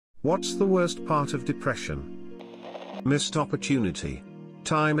What's the worst part of depression? Missed opportunity.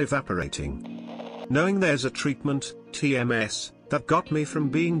 Time evaporating. Knowing there's a treatment, TMS, that got me from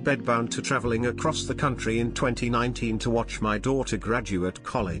being bedbound to traveling across the country in 2019 to watch my daughter graduate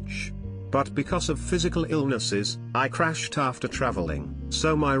college. But because of physical illnesses, I crashed after traveling,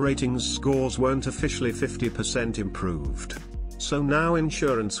 so my ratings scores weren't officially 50% improved. So now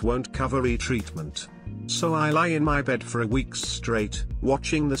insurance won't cover e-treatment. So I lie in my bed for a week straight,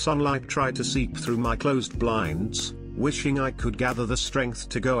 watching the sunlight try to seep through my closed blinds, wishing I could gather the strength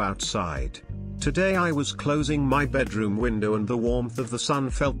to go outside. Today I was closing my bedroom window and the warmth of the sun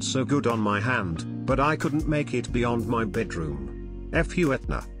felt so good on my hand, but I couldn't make it beyond my bedroom. F you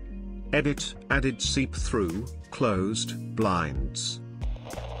Etna. Edit, added seep through, closed, blinds.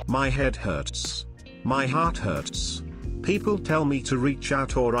 My head hurts. My heart hurts. People tell me to reach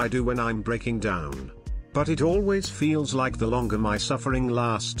out, or I do when I'm breaking down. But it always feels like the longer my suffering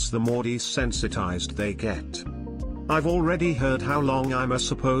lasts, the more desensitized they get. I've already heard how long I'm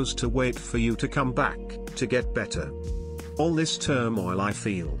supposed to wait for you to come back, to get better. All this turmoil I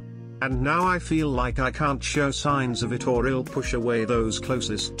feel. And now I feel like I can't show signs of it or it'll push away those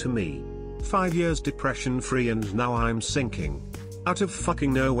closest to me. 5 years depression free and now I'm sinking. Out of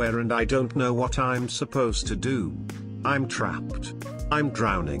fucking nowhere and I don't know what I'm supposed to do. I'm trapped. I'm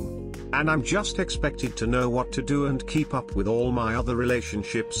drowning. And I'm just expected to know what to do and keep up with all my other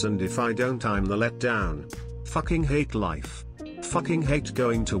relationships, and if I don't I'm the letdown. Fucking hate life. Fucking hate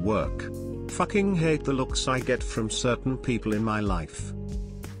going to work. Fucking hate the looks I get from certain people in my life.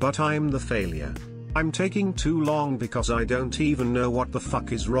 But I'm the failure. I'm taking too long because I don't even know what the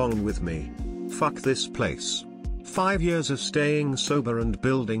fuck is wrong with me. Fuck this place. 5 years of staying sober and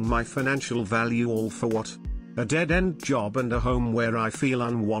building my financial value, all for what? A dead-end job and a home where I feel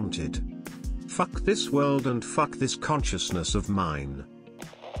unwanted. Fuck this world and fuck this consciousness of mine.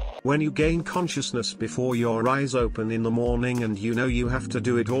 When you gain consciousness before your eyes open in the morning and you know you have to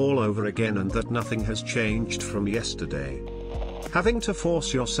do it all over again and that nothing has changed from yesterday. Having to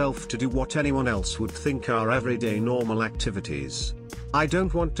force yourself to do what anyone else would think are everyday normal activities. I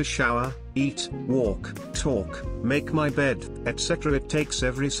don't want to shower, eat, walk, talk, make my bed, etc. It takes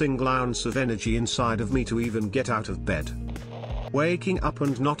every single ounce of energy inside of me to even get out of bed. Waking up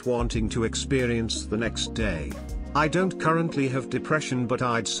and not wanting to experience the next day. I don't currently have depression, but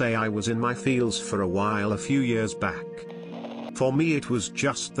I'd say I was in my feels for a while a few years back. For me it was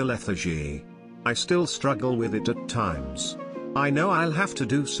just the lethargy. I still struggle with it at times. I know I'll have to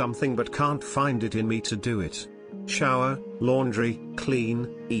do something but can't find it in me to do it. Shower, laundry,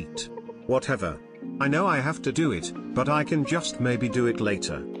 clean, eat. Whatever. I know I have to do it, but I can just maybe do it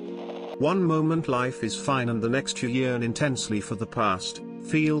later. One moment life is fine and the next you yearn intensely for the past,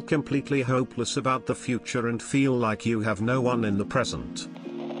 feel completely hopeless about the future and feel like you have no one in the present.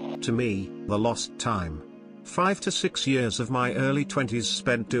 To me, the lost time. 5 to 6 years of my early 20s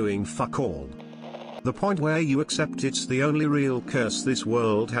spent doing fuck all. The point where you accept it's the only real curse this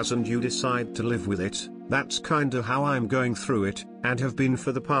world has and you decide to live with it. That's kinda how I'm going through it, and have been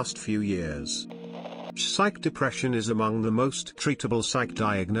for the past few years. Psych depression is among the most treatable psych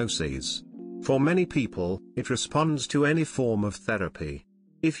diagnoses. For many people, it responds to any form of therapy.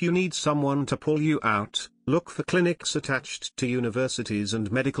 If you need someone to pull you out, look for clinics attached to universities and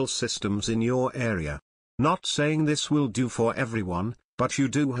medical systems in your area. Not saying this will do for everyone, but you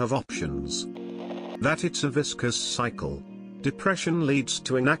do have options. That it's a viscous cycle. Depression leads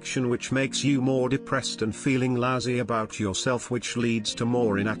to inaction, which makes you more depressed and feeling lousy about yourself, which leads to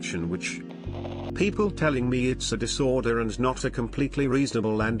more inaction, which people telling me it's a disorder and not a completely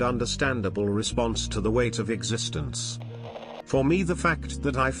reasonable and understandable response to the weight of existence. For me, the fact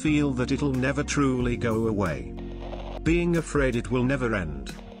that I feel that it'll never truly go away. Being afraid it will never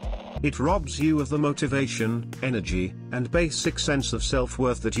end. It robs you of the motivation, energy, and basic sense of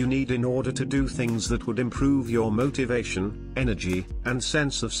self-worth that you need in order to do things that would improve your motivation, energy, and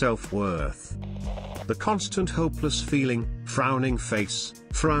sense of self-worth. The constant hopeless feeling, frowning face,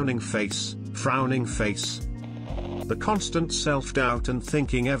 frowning face, frowning face. The constant self-doubt and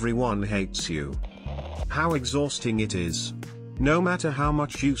thinking everyone hates you. How exhausting it is. No matter how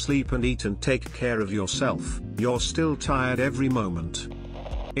much you sleep and eat and take care of yourself, you're still tired every moment.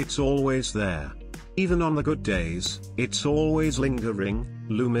 It's always there. Even on the good days, it's always lingering,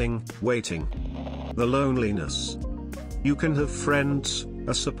 looming, waiting. The loneliness. You can have friends,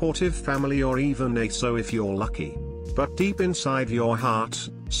 a supportive family, or even a so if you're lucky. But deep inside your heart,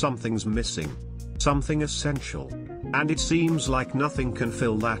 something's missing. Something essential. And it seems like nothing can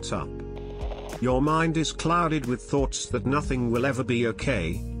fill that up. Your mind is clouded with thoughts that nothing will ever be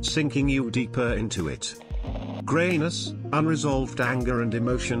okay, sinking you deeper into it. Grayness, unresolved anger and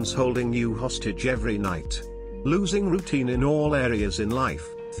emotions holding you hostage every night. Losing routine in all areas in life,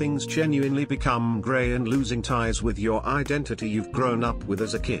 things genuinely become grey and losing ties with your identity you've grown up with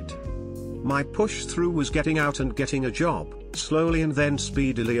as a kid. My push through was getting out and getting a job, slowly and then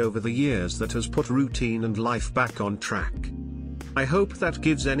speedily over the years that has put routine and life back on track. I hope that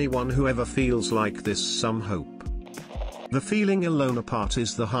gives anyone who ever feels like this some hope. The feeling alone apart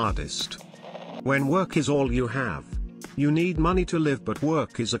is the hardest. When work is all you have. You need money to live, but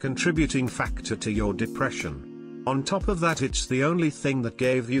work is a contributing factor to your depression. On top of that, it's the only thing that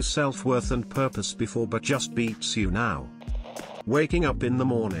gave you self-worth and purpose before but just beats you now. Waking up in the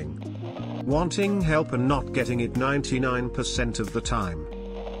morning, wanting help and not getting it 99% of the time.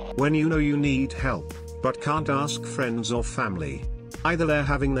 When you know you need help, but can't ask friends or family. Either they're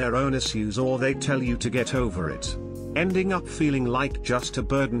having their own issues or they tell you to get over it. Ending up feeling like just a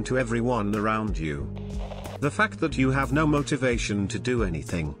burden to everyone around you. The fact that you have no motivation to do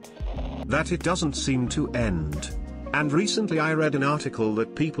anything. That it doesn't seem to end. And recently I read an article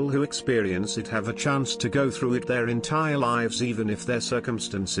that people who experience it have a chance to go through it their entire lives even if their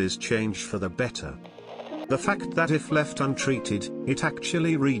circumstances change for the better. The fact that if left untreated, it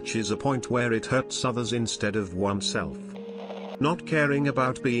actually reaches a point where it hurts others instead of oneself. Not caring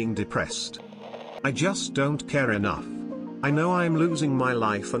about being depressed. I just don't care enough. I know I'm losing my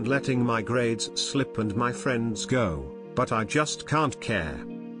life and letting my grades slip and my friends go, but I just can't care.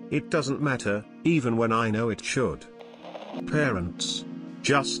 It doesn't matter, even when I know it should. Parents.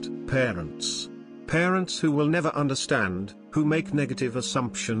 Just parents. Parents who will never understand, who make negative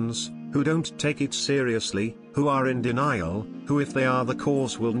assumptions, who don't take it seriously, who are in denial, who if they are the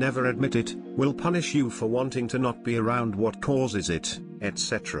cause will never admit it, will punish you for wanting to not be around what causes it,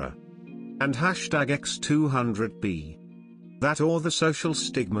 etc. And #X200B. That or the social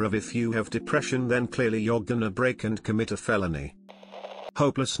stigma of if you have depression then clearly you're gonna break and commit a felony.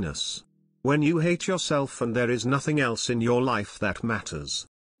 Hopelessness. When you hate yourself and there is nothing else in your life that matters.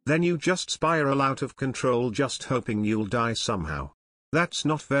 Then you just spiral out of control just hoping you'll die somehow. That's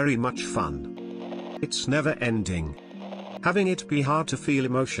not very much fun. It's never ending. Having it be hard to feel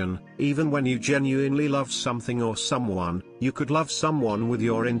emotion, even when you genuinely love something or someone. You could love someone with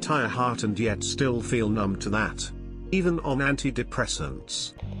your entire heart and yet still feel numb to that. Even on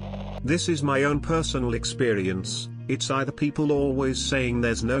antidepressants. This is my own personal experience. It's either people always saying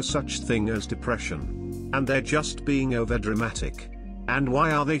there's no such thing as depression. And they're just being overdramatic. And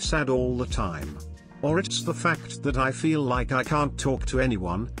why are they sad all the time? Or it's the fact that I feel like I can't talk to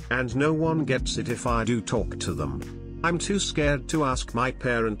anyone, and no one gets it if I do talk to them. I'm too scared to ask my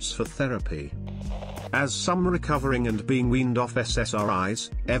parents for therapy. As some recovering and being weaned off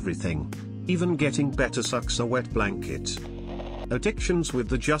SSRIs, everything. Even getting better sucks a wet blanket. Addictions with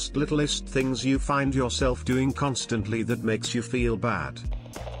the just littlest things you find yourself doing constantly that makes you feel bad.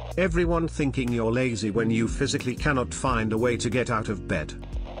 Everyone thinking you're lazy when you physically cannot find a way to get out of bed.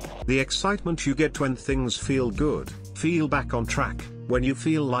 The excitement you get when things feel good, feel back on track, when you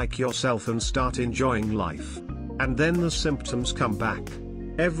feel like yourself and start enjoying life. And then the symptoms come back.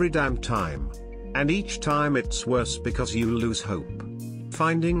 Every damn time. And each time it's worse because you lose hope.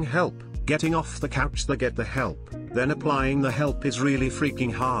 Finding help, getting off the couch to get the help, then applying the help is really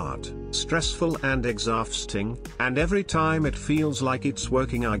freaking hard, stressful and exhausting, and every time it feels like it's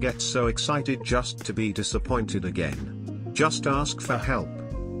working I get so excited just to be disappointed again. Just ask for help.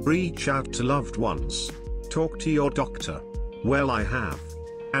 Reach out to loved ones. Talk to your doctor. Well, I have.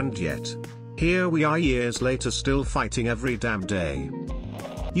 And yet, here we are years later still fighting every damn day.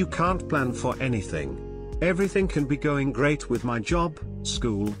 You can't plan for anything. Everything can be going great with my job,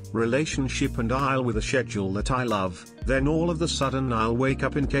 school, relationship and I'll with a schedule that I love, then all of a sudden I'll wake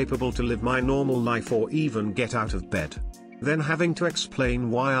up incapable to live my normal life or even get out of bed. Then having to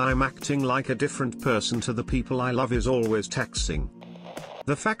explain why I'm acting like a different person to the people I love is always taxing.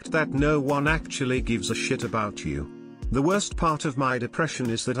 The fact that no one actually gives a shit about you. The worst part of my depression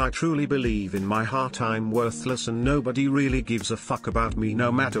is that I truly believe in my heart I'm worthless and nobody really gives a fuck about me no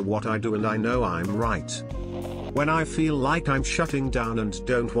matter what I do, and I know I'm right. When I feel like I'm shutting down and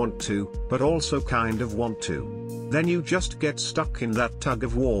don't want to, but also kind of want to. Then you just get stuck in that tug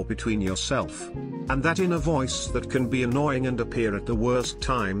of war between yourself and that inner voice that can be annoying and appear at the worst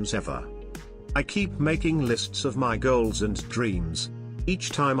times ever. I keep making lists of my goals and dreams.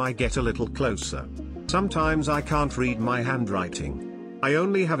 Each time I get a little closer. Sometimes I can't read my handwriting. I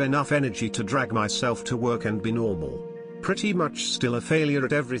only have enough energy to drag myself to work and be normal. Pretty much still a failure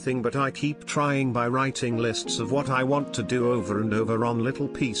at everything, but I keep trying by writing lists of what I want to do over and over on little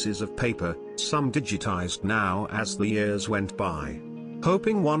pieces of paper, some digitized now as the years went by.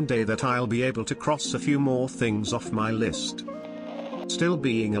 hoping one day that I'll be able to cross a few more things off my list. Still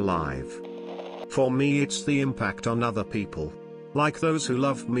being alive. For me, it's the impact on other people. Like those who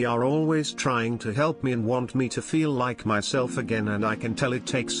love me are always trying to help me and want me to feel like myself again, and I can tell it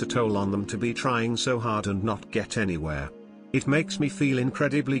takes a toll on them to be trying so hard and not get anywhere. It makes me feel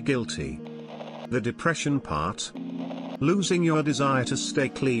incredibly guilty. The depression part. Losing your desire to stay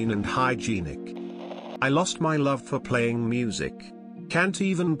clean and hygienic. I lost my love for playing music. Can't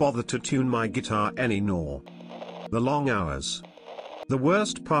even bother to tune my guitar anymore. The long hours. The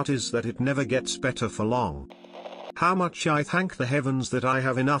worst part is that it never gets better for long. How much I thank the heavens that I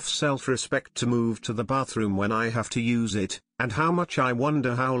have enough self-respect to move to the bathroom when I have to use it, and how much I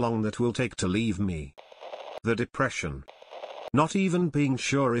wonder how long that will take to leave me. The depression. Not even being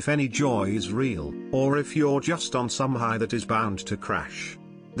sure if any joy is real, or if you're just on some high that is bound to crash.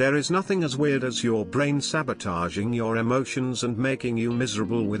 There is nothing as weird as your brain sabotaging your emotions and making you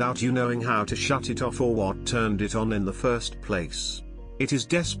miserable without you knowing how to shut it off or what turned it on in the first place. It is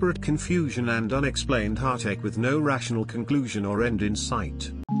desperate confusion and unexplained heartache with no rational conclusion or end in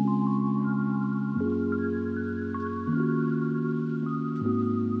sight.